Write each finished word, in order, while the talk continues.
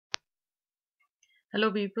Hello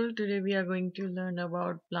people, today we are going to learn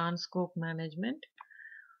about plan scope management.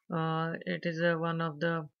 It is one of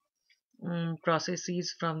the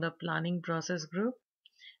processes from the planning process group.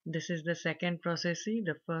 This is the second process.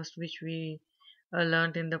 The first which we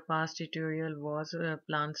learned in the past tutorial was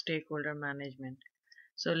plan stakeholder management.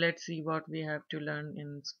 So let's see what we have to learn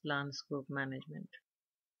in plan scope management.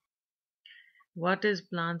 What is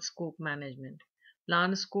plan scope management?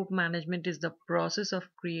 Plan scope management is the process of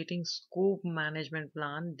creating scope management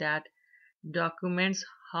plan that documents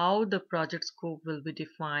how the project scope will be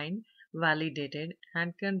defined, validated,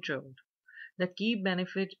 and controlled. The key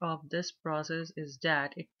benefit of this process is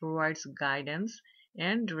that it provides guidance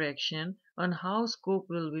and direction on how scope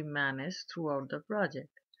will be managed throughout the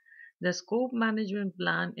project. The scope management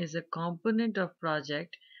plan is a component of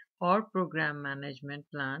project or program management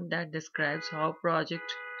plan that describes how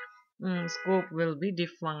project scope will be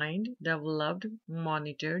defined, developed,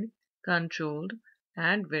 monitored, controlled,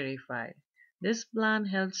 and verified. This plan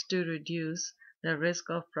helps to reduce the risk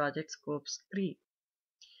of project scope creep.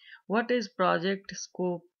 What is project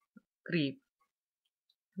scope creep?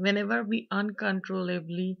 Whenever we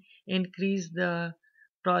uncontrollably increase the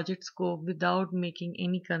project scope without making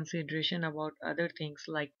any consideration about other things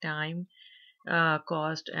like time,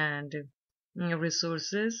 cost, and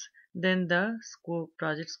resources, then the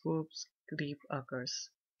project scope creep occurs.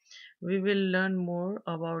 We will learn more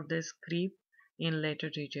about this creep in later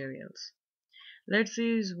tutorials. Let's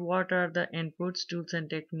see what are the inputs, tools and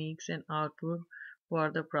techniques and output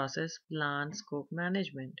for the process plan scope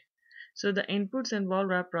management. So the inputs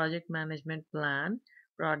involved are project management plan,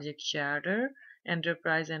 project charter,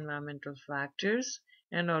 enterprise environmental factors,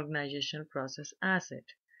 and organizational process asset.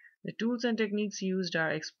 The tools and techniques used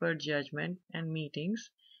are expert judgment and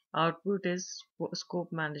meetings. Output is scope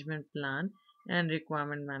management plan and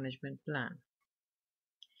requirement management plan.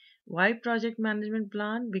 Why project management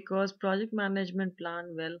plan? Because project management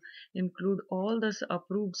plan will include all the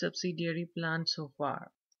approved subsidiary plans so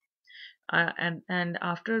far. And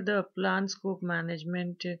after the plan scope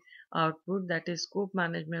management output, that is scope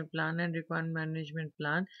management plan and requirement management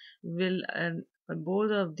plan, will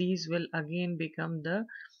both of these will again become the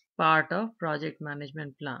part of project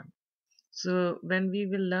management plan. So when we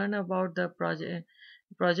will learn about the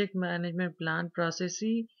project management plan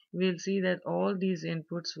processes, we'll see that all these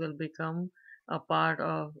inputs will become a part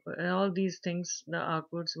of all these things. The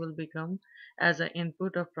outputs will become as an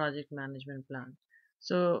input of project management plan.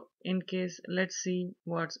 So in case, let's see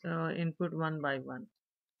what's input one by one.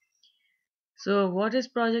 So what is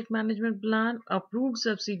project management plan? Approved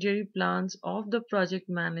subsidiary plans of the project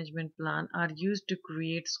management plan are used to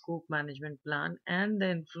create scope management plan and the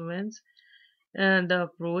influence the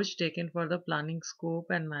approach taken for the planning scope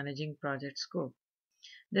and managing project scope.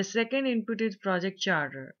 The second input is project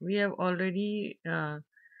charter. We have already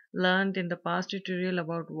learned in the past tutorial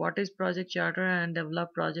about what is project charter and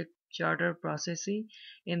develop project charter processes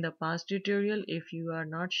in the past tutorial. If you are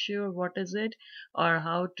not sure what is it or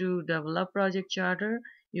how to develop project charter,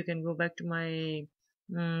 you can go back to my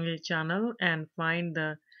channel and find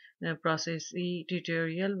the process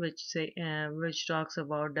tutorial which talks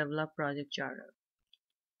about develop project charter.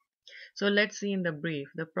 So let's see in the brief.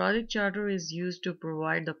 The project charter is used to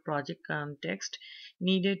provide the project context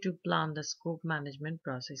needed to plan the scope management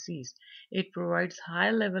processes. It provides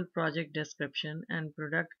high-level project description and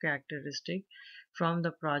product characteristic from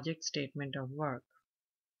the project statement of work.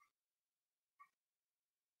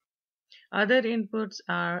 Other inputs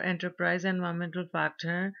are enterprise environmental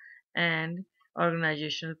factor and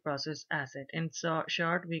organizational process asset. In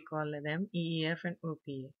short, we call them EEF and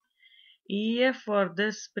OPA. EEF for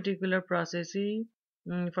this particular process,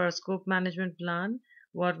 for scope management plan,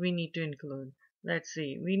 what we need to include. Let's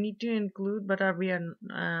see, we need to include, but we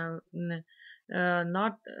are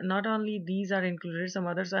not only these are included, some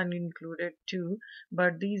others are included too,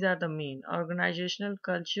 but these are the main: organizational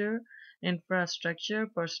culture, infrastructure,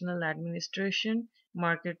 personal administration,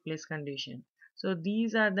 marketplace condition. So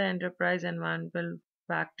these are the enterprise environmental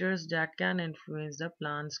factors that can influence the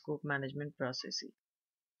plan scope management process.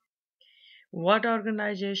 What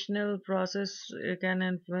organizational process can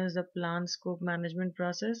influence the plan scope management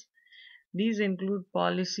process? These include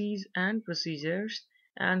policies and procedures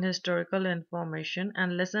and historical information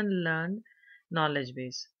and lesson learned knowledge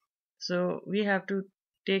base. So we have to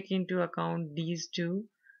take into account these two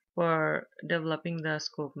for developing the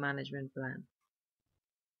scope management plan.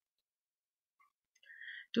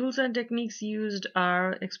 Tools and techniques used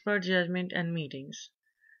are expert judgment and meetings.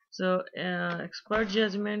 So, expert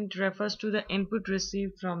judgment refers to the input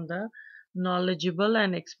received from the knowledgeable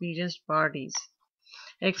and experienced parties.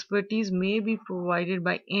 Expertise may be provided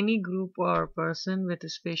by any group or person with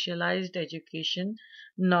specialized education,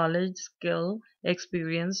 knowledge, skill,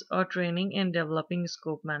 experience, or training in developing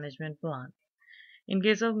scope management plan. In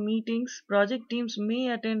case of meetings, project teams may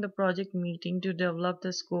attend the project meeting to develop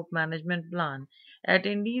the scope management plan.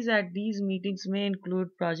 Attendees at these meetings may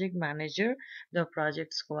include project manager, the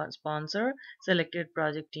project sponsor, selected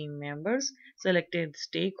project team members, selected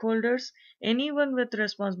stakeholders, anyone with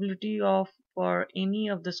responsibility of for any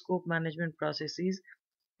of the scope management processes,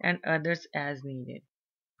 and others as needed.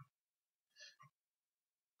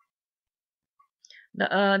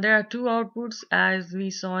 There are two outputs as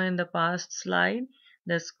we saw in the past slide.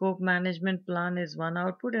 The scope management plan is one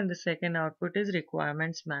output and the second output is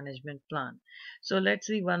requirements management plan. So let's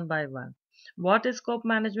see one by one. What is scope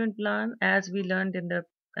management plan? As we learned in the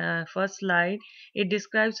first slide, it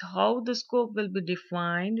describes how the scope will be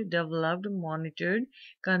defined, developed, monitored,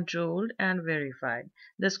 controlled, and verified.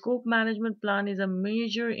 The scope management plan is a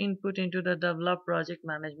major input into the developed project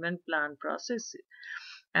management plan process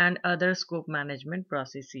and other scope management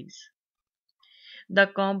processes. The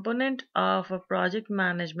component of a project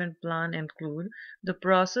management plan include the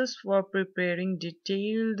process for preparing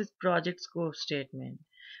detailed project scope statement,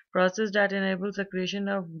 process that enables the creation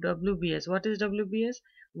of WBS. What is WBS?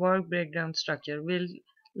 Work breakdown structure. We'll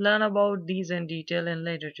learn about these in detail in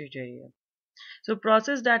later tutorial. So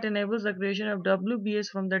process that enables the creation of WBS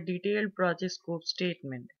from the detailed project scope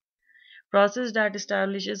statement. Process that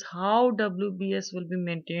establishes how WBS will be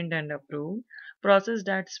maintained and approved, process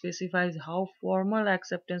that specifies how formal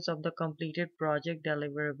acceptance of the completed project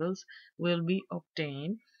deliverables will be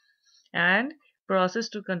obtained, and process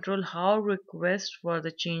to control how requests for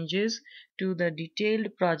the changes to the detailed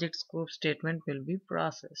project scope statement will be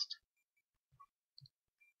processed.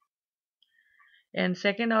 And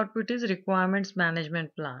second output is requirements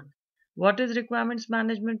management plan. What is requirements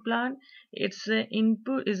management plan? It's a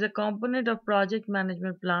input is a component of project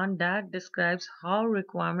management plan that describes how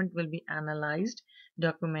requirement will be analyzed,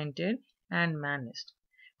 documented, and managed.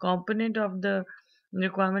 Component of the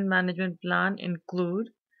requirement management plan include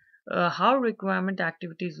how requirement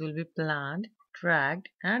activities will be planned, tracked,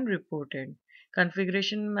 and reported.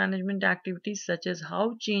 Configuration management activities such as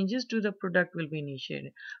how changes to the product will be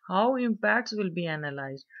initiated, how impacts will be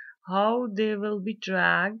analyzed, how they will be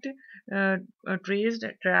tracked, traced,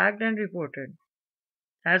 tracked, and reported,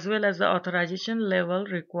 as well as the authorization level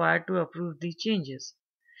required to approve the changes.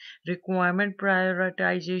 Requirement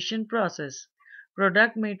prioritization process,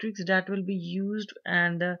 product matrix that will be used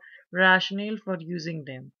and the rationale for using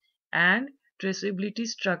them, and traceability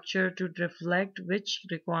structure to reflect which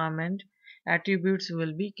requirement attributes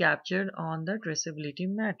will be captured on the traceability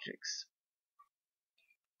matrix.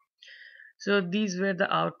 So these were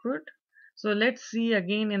the output. So let's see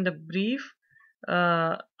again in the brief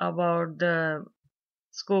about the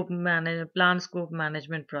plan scope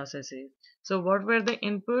management processes. So what were the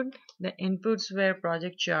input? The inputs were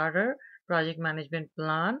project charter, project management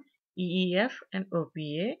plan, EEF, and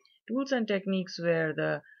OPA. Tools and techniques were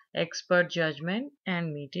the expert judgment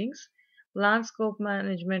and meetings. Plan scope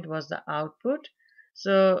management was the output.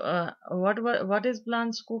 So what is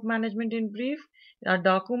plan scope management in brief? A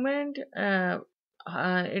document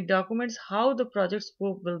it documents how the project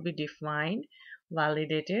scope will be defined,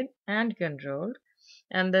 validated, and controlled,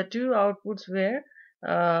 and the two outputs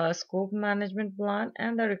were scope management plan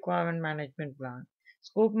and the requirement management plan.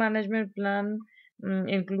 Scope management plan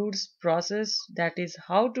includes process, that is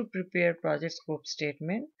how to prepare project scope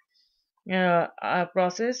statement, a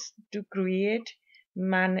process to create,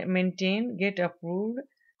 maintain, get approved,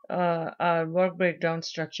 a work breakdown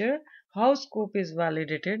structure, how scope is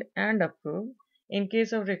validated and approved. In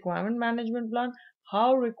case of requirement management plan,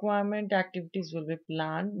 how requirement activities will be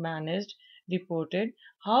planned, managed, reported,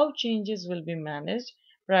 how changes will be managed,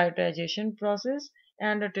 prioritization process,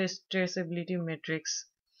 and a traceability matrix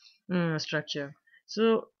structure.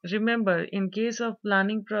 So remember, in case of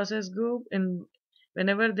planning process group, in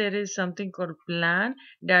whenever there is something called plan,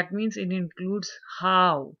 that means it includes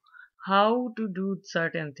how to do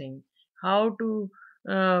certain thing, how to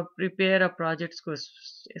prepare a project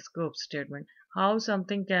scope statement, how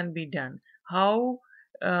something can be done, how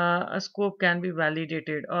a scope can be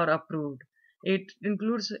validated or approved. It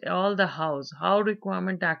includes all the how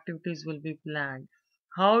requirement activities will be planned,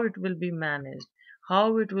 how it will be managed,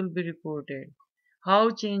 how it will be reported, how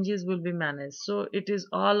changes will be managed. So it is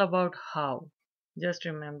all about how. Just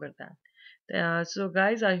remember that. So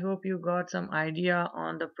guys, I hope you got some idea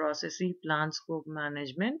on the processy plan scope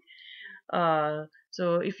management.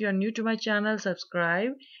 So if you are new to my channel,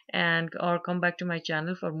 subscribe and or come back to my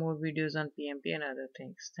channel for more videos on PMP and other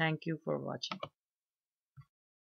things. Thank you for watching.